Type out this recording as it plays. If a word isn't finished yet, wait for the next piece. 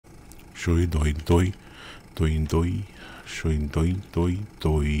Shoi doi doi, doi doi, shoi doi doi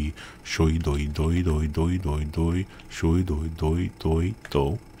doi, shoi doi doi doi doi doi doi, shoi doi doi doi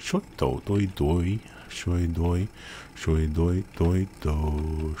do, shoi doi doi, shoi doi doi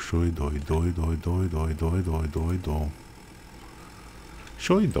do, shoi doi doi doi doi doi doi doi doi do,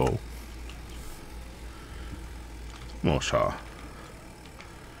 shoi do. Mosha.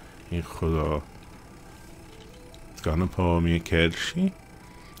 Ich gana po mi kelci.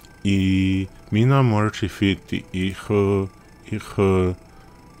 I mina morci fiti ich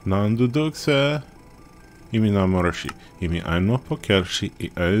nandu dugse I mina morci I mi aino po kelci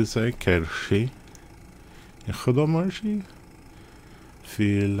I euze kelci I chodo morci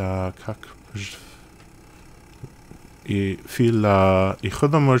fila I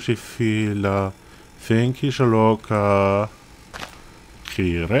chodo morci fila fenkijaloka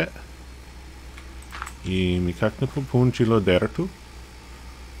kire I mi kakne po punčilo dertu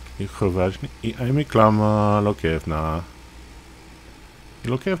I choważnie I mi klama lokewna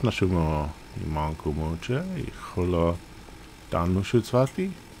szumo I manku mocze I cholo danu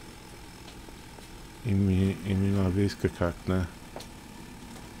szucwati I mi na wiske kakne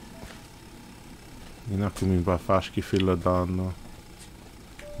I na mi ba faszki filo dano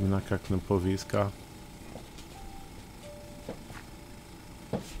I na kakne powiska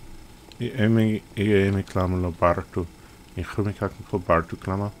I mi klama lo bartu I chumi kakne po bartu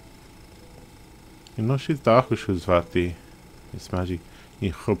klama I nosi dachu szucwati I smaži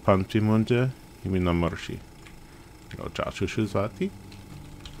I chopanti munje I mi na morši Lo džašu szucwati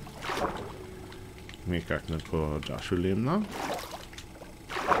Mi kakne po džašu limna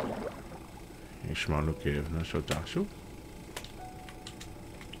I šmalu kevna šo džašu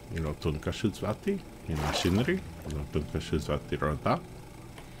I lo tunka szucwati I na šinri I lo tunka szucwati roda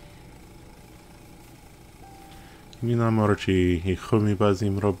Mi na morči I chumi bazi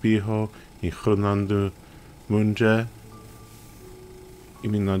mrobi'o I chunandu munje I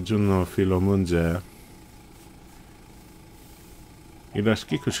mi na džuno filo munje I la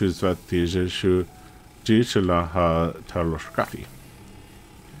skiku szucwati že šu džičela ha talo škafi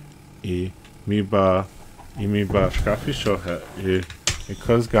I mi ba škafi šohe I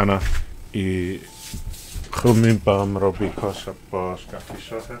kozgana I chumi ba mrobi'o po škafi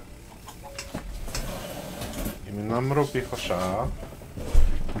šohe I mi na mrobi'o ša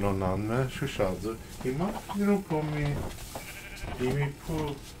Lo nanme szušadzu I ma firu po mi I mi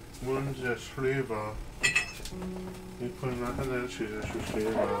po munje šliva I po nahanelči že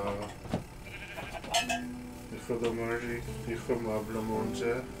šušliva I chodo morži I cho mablo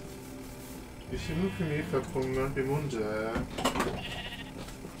munje I si nuki mi fa po mrbi munje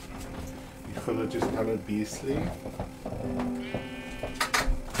I chodo džis tale bisli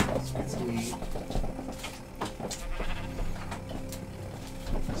Spic mi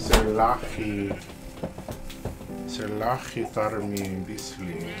Serlachi tarmi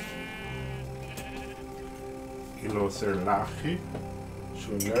bisli Ilo serlachi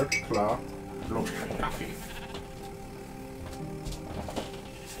Šo nerkla lo škafi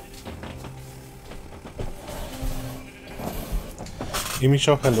I mi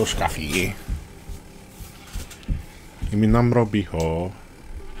šohe lo škafi I mi na mrobi'o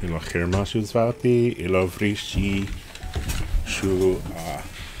Ilo chirma szucwati Ilo vrišči Šu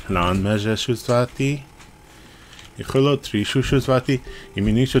nanmeže szucwati I cholo trishu szucwati I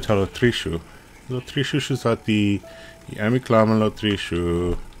mi ničo talo trishu Lo trishu szucwati I mi klama lo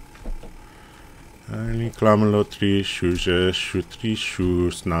trishu I klama lo trishu že šu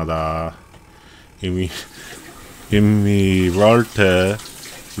trishu snada I mi rolte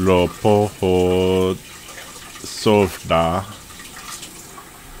lo poho sovda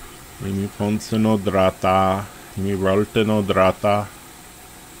I mi ponce no drata I mi rolte no drata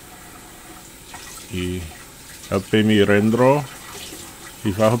I helpe mi rendro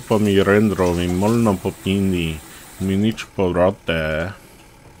I fa po mi rendro mi molno po pini mi nič po rote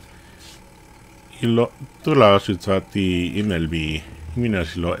I lo tula szucwati I melbi I mi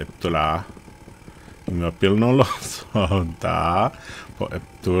nasi lo eptula I mi pilno lo soda po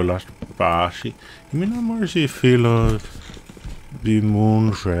eptula spaši I mi na morži filo bi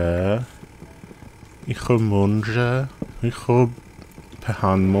munže I cho munže I cho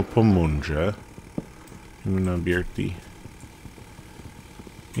pehanmo po munže I mi na birti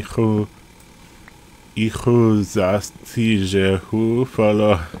I cho zasti že hu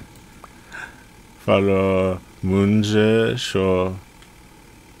falo munže šo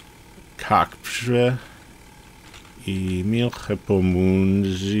kakpše I milche po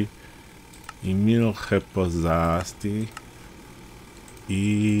munži I milche po zasti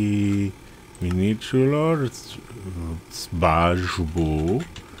I mi ničulo zbažbu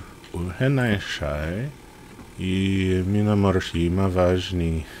uhenajszaj i mina morsi ma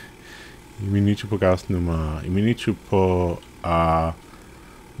ważni i minichu pogasnuma i minichu po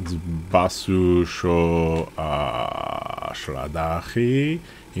z basu sho szladachi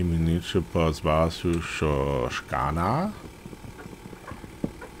i minichu po z basu sho szkana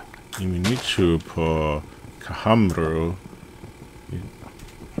i minichu po kahamru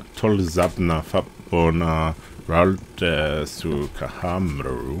tol zabna fapona ralte su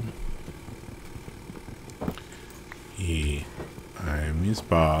kahamru i mis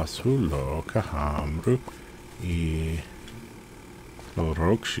basu lo kahamru i lo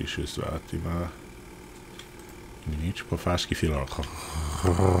rokshi shusvatima nici po fashki filo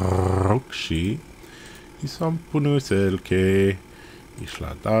rokshi i sampunu selke i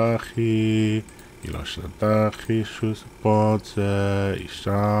shladachi i lo shladachi shuspoce i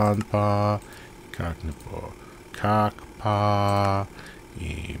shanpa kakne po kakpa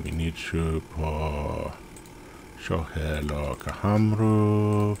i minichu po shohelo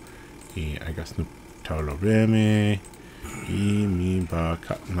kahamru i agasnu taulo reme i mi ba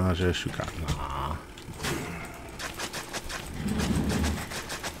katna je shukatna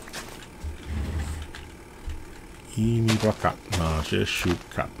i mi ba katna je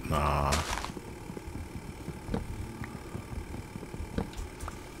shukatna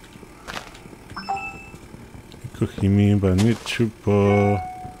kuhimi ba nichupo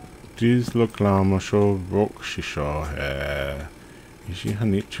disloklama sho rokshisho he ishi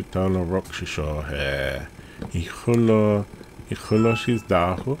hanichu talo rokshisho he ikholo shiz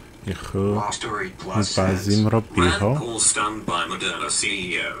daho bazim mrobi'o. Rand Paul stunned by Moderna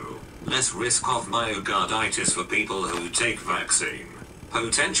CEO. Less risk of myocarditis for people who take vaccine.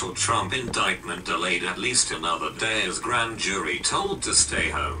 Potential Trump indictment delayed at least another day as grand jury told to stay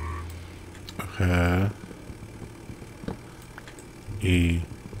home. Okay. I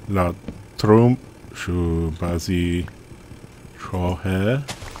la Trump shu bazi trohe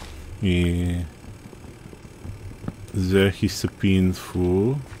i zehi sepin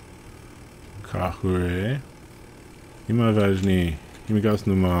fu kahure ima ważni imi gas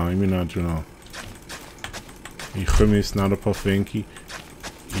numa imi nadjuno i chumi snada po fenki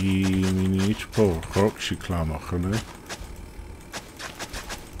i minić po rokshi klamachne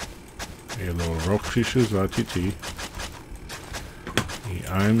elo rokshi shu zatiti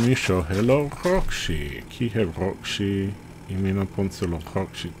i mi sho hello rokshi ki he rokshi i mina ponselo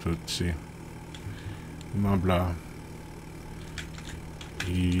rokshi tutsi ma bla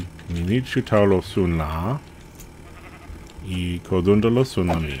i minichu taulo sunla i kodunda lo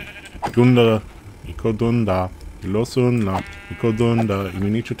sunami dunda i kodunda i lo sunla i kodunda i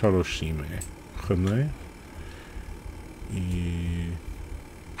minichu taulo shime khne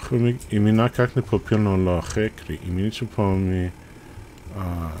i minakakne popilno lo khekri i minichu pomi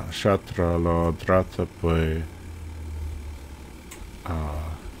shatra lo drata poi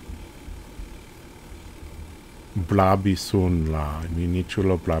blabi sunla minichu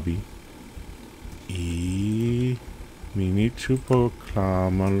lo blabi i minichu po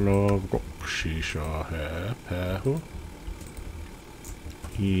klama lo rokshisho he pehu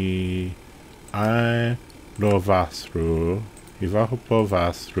i ai lo vasru i vahu po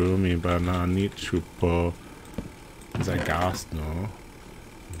vasru mi bananichu po zagasno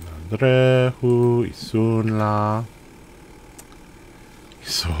drehu i sunla i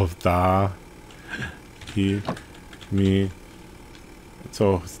sovda i mi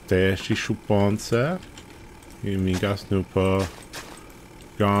co steši šuponce i mi gasnu po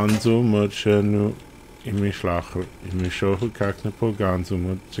ganzu mrčenu i mi šlachr i mi šohu kakne po ganzu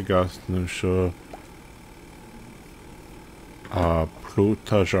mrče gasnu šo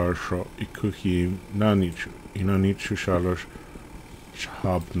pluta žaršo i kuhi na niču šaloš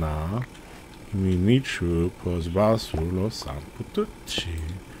šhabna i mi niču po zbasu lo sampu tuči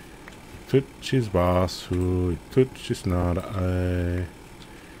tutti sbasu, tutti snada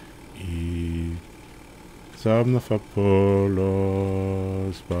i zabna fapolo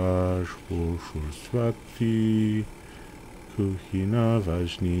zbašu svati kuhina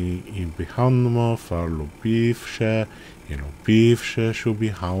ważni i bihanmo farlo bivše i lo bivše šu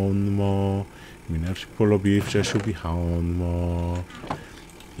bihanmo i minarši polo bivše šu bihanmo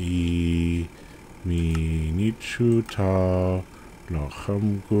i mi niču ta lo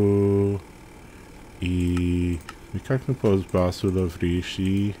hamgu i mi kakne po zbasu lo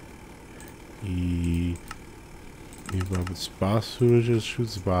vriši i mi babu zbasu že šu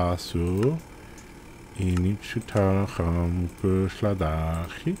zbasu i niču ta hamgu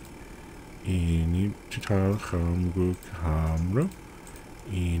šladachi i niču ta hamgu kamru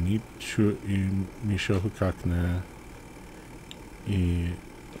i niču i mi šohu kakne i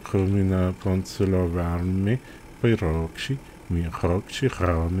Chumina ponselo rame by roxi, mi roxi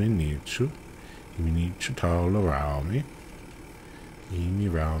rame nichu, mi nichu talo rame, mi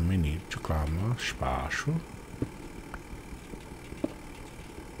rame nichu klama spasho.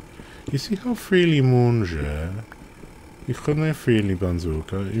 You see how freely munge? Ich kann freely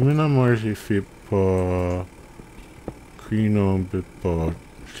banzuka. Ich bin am Morgen fit po Quino po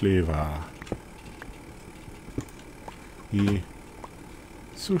Schleva. I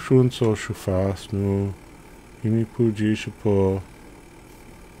so schon so fast nu I mi pugish po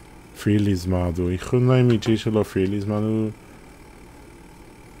freely zmadu. Ich kann mi giselo freely zmadu.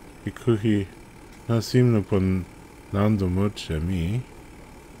 Ich kuhi nasim no pon nando moche mi.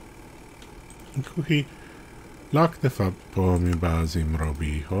 Ich kuhi Lakne fa po mi bazi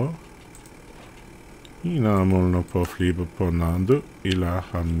mrobi'o. I namolno po flibo po nando. Ila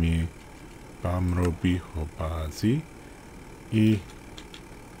mi pa mrobi'o bazi. I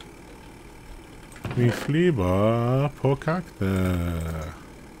mi fliba po kakne.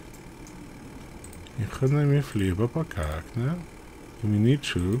 I chone mi fliba po kakne. I mi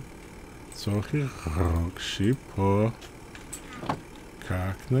nichu sochi rokshi po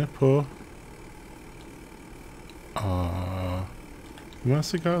kakne po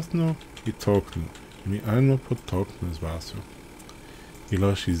Mas gasno I toknu. Mi ajmo po toknu z vasu. I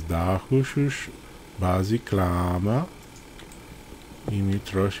loši zdahušuš bazi klama. I mi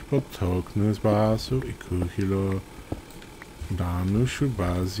troši po toknu z vasu. I kuhilo danušu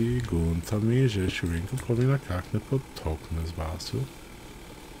bazi guntami, že šuvinko pomina kakne po toknu z vasu.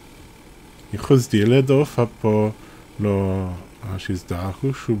 I ho zdile do fa po lo aši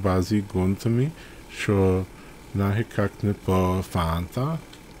zdahušu bazi guntami, šo nahe kakne po fanta.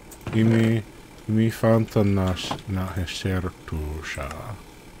 I mi fanta nahe šertuša.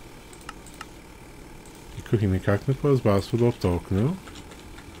 I kuhi mi kakne po zbasu lo toknu.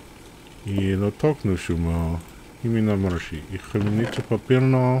 I lo toknu šumo. I mi namrši. I mi nič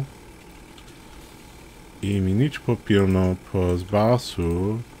popilno. I mi nič popilno po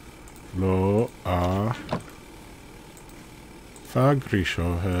zbasu lo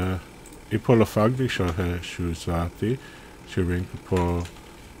fagrišohe. I po lo fagrišohe šuzvati. Šuvinko po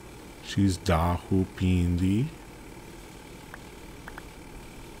šizdahu pindi.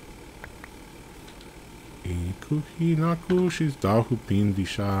 I kuhi naku šizdahu pindi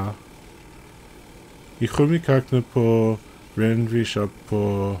ša. I chumi kakne po renviša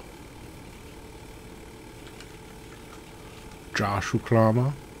po Jošu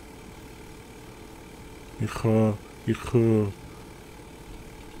klama. I cho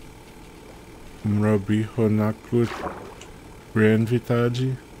mrobi'o naklut renvi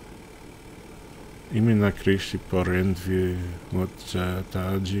taji. I mi nakriši po renvi moče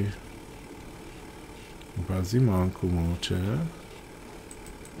taji. Bazi manku moče.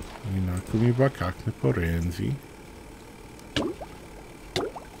 I naku mi ba kakne po renvi.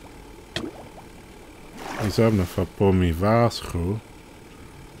 I zabne fa po mi vaschu.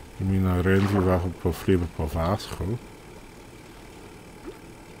 I mi na renvi vahu po fliba po vaschu.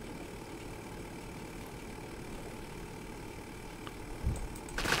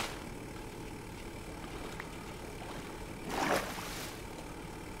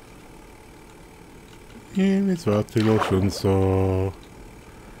 I mi zvati lo šunco.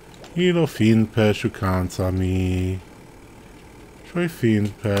 I lo finpe šukancami. Šoj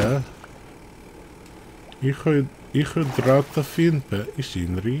finpe. Iho drata finpe I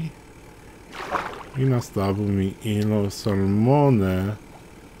šinri. I nastavu mi ilo salmone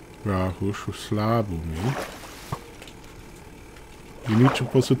rahušu slabu mi. I niču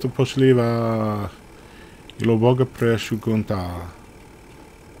posuto pošliva. Ilo boga prešu gonta.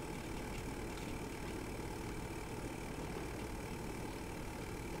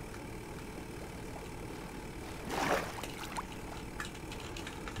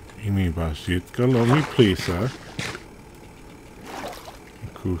 I mi bažitka lo mi plisa.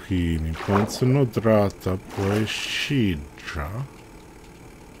 Kuhi mi ponceno drata poje šidža.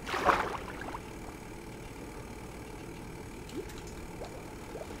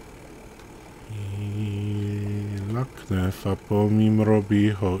 I lakne fa po mi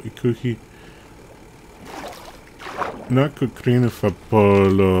mrobi'o. I kuhi naku krinu fa po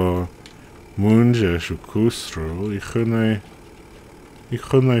lo munge šu kusru. I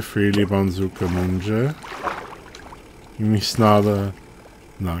chonaj freely banzuka munge. I mi snada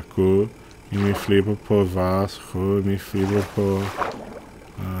naku. I mi fliba po vaschu. I mi fliba po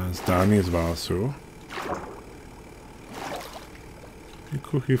zdanie z vasu. I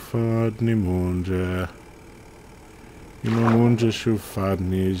kuhi fadni munge. I no munge šu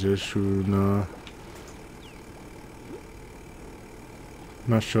fadni, že šu na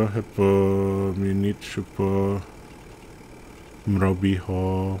Nashohe po minichu po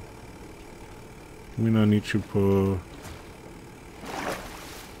mrobi'o. Mina nichu po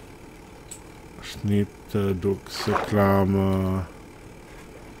nicte dukse klama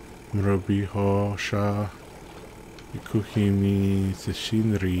mrobi'o sha ikuhimi se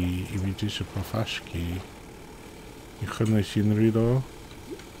shinri I widzicie po faszki. I chone shinri do.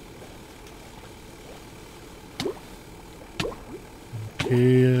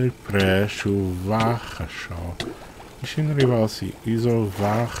 I preshu wachasho. I shinri valsi izo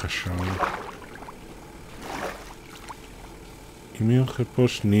wachasho. I milche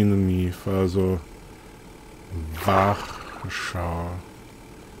posznin mi fazo wachasho.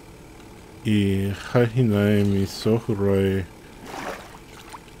 I chahinai mi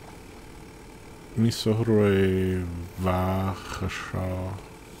sohroi wachasho.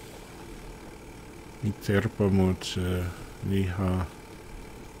 I terpa moce liha.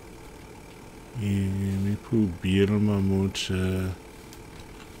 I mi pu birma moce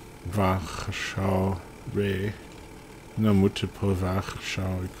wachasho re. Na moce po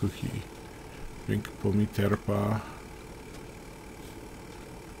wachasho I kuhi. Vink po mi terpa.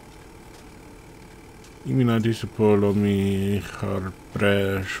 I mina dise po lo mi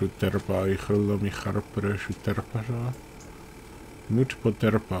charpre shu terpa. I lo mi charpre shu terpa sha. Moce po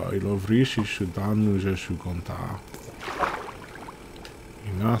terpa. I lo vrishi shu danu že shu gonta. I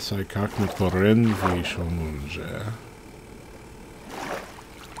nasaj kakne porenvi sho munže.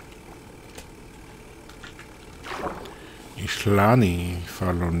 I šlani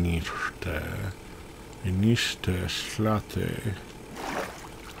falo nicte. I nicte šlate.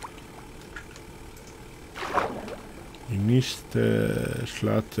 I nicte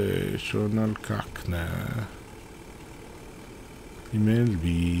šlate šonal kakne. I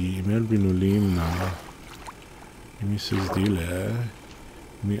melbi nu limna. I mi se zdile.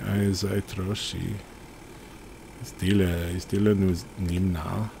 Mi aj zaj troci. Zdile nu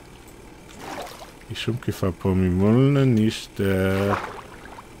limna. I šumki fa po mi molne nicte.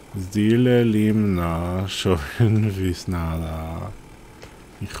 Zdile limna šovin vi snada.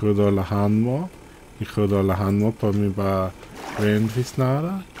 I chodo lahanmo po mi ba ren vi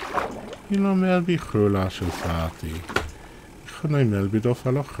snada. I no melbi chula šo sati. I chonaj melbi do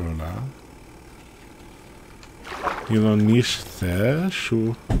falo chula. I no nicte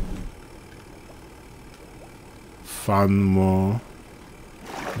šo fanmo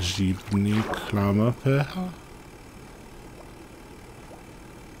žibni klama peha.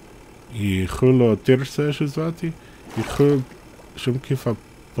 I chulo tirse šo zvati. I chul šumki fa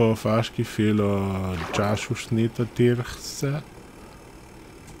po faszki filo džašu šnita tirse.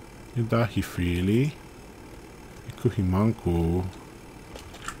 I dahi fili. I kuhi manku.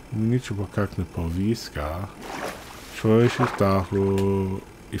 Niču pa kakne poviska. Šoješi stahlu.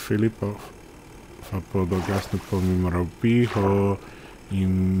 I fili pa fa podogasne po mi mrobi'o. I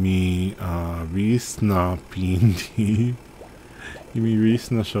mi visna pindi. I mi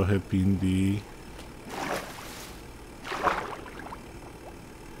visna šohe pindi.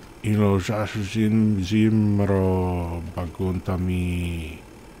 I lo žašu žimro bagunta mi.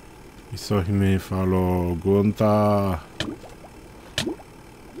 I sohime falo gunta.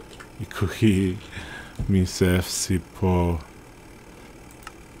 I kuhi mi sefsi po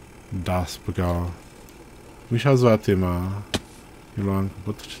daspga. Mi ša zvati ma. I lo anko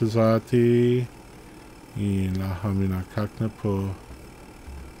potrče zvati. I laha mi na kakne po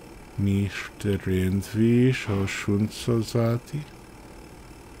nicte rendvi šo šunco zvati.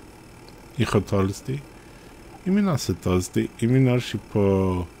 I chotolsti. I mi nase tolsti. I mi narši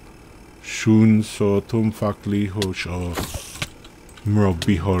po šunco tumfakliho šo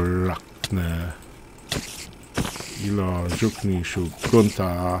mrobi'o lakne. I lo žukni šo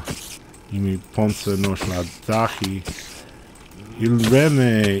gunta. I mi ponce nošla dahi. Il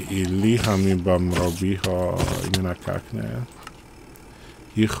veme I liha mi ba mrobi'o I mi na kakne.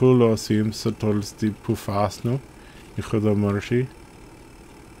 I chulo sim se tolsti pufasnu. I chulo morši.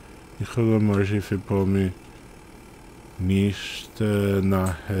 I chulo morši fi po mi nicte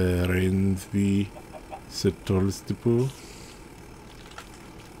na rendvi se tolsti pu.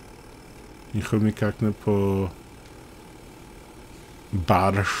 I chulo mi kakne po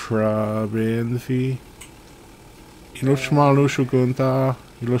baršra rendvi. I lo šmalu šu gunta.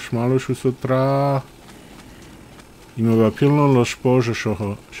 I lo šmalu šu sutra. I mi ba pilno lo špože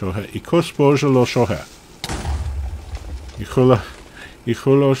šohe. I ko špože lo šohe. I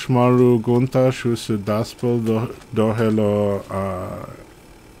chulo šmalu gunta šu se daspel dohelo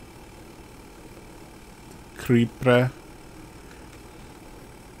kripre.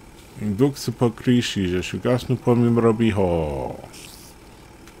 I duk se po kriši, že šu gasnu po mi mrobi'o.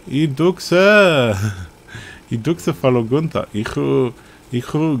 I duxe falou gunta. Ichu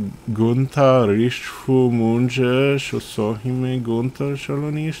gunta rishfu munje shosohime gunta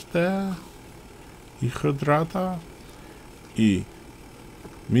shaloniste. Ichu drata. I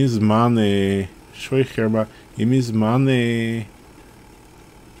mizmane shoicherba. I mizmane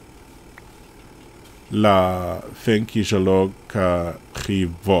la fenkijaloka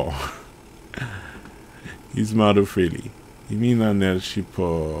chivo. Izmaru fili. Imina nerci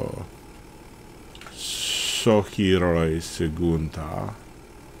po sohiroi segunta.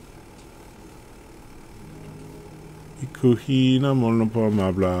 Ikuhina molno po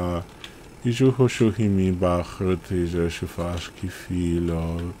amabla. Iju hoshuhimi bachrti je shufaski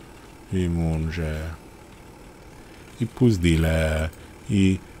filo i munge. I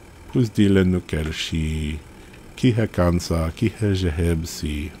pusdile no kelci. Kihe kansa, kihe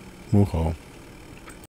jehebsi. Muho.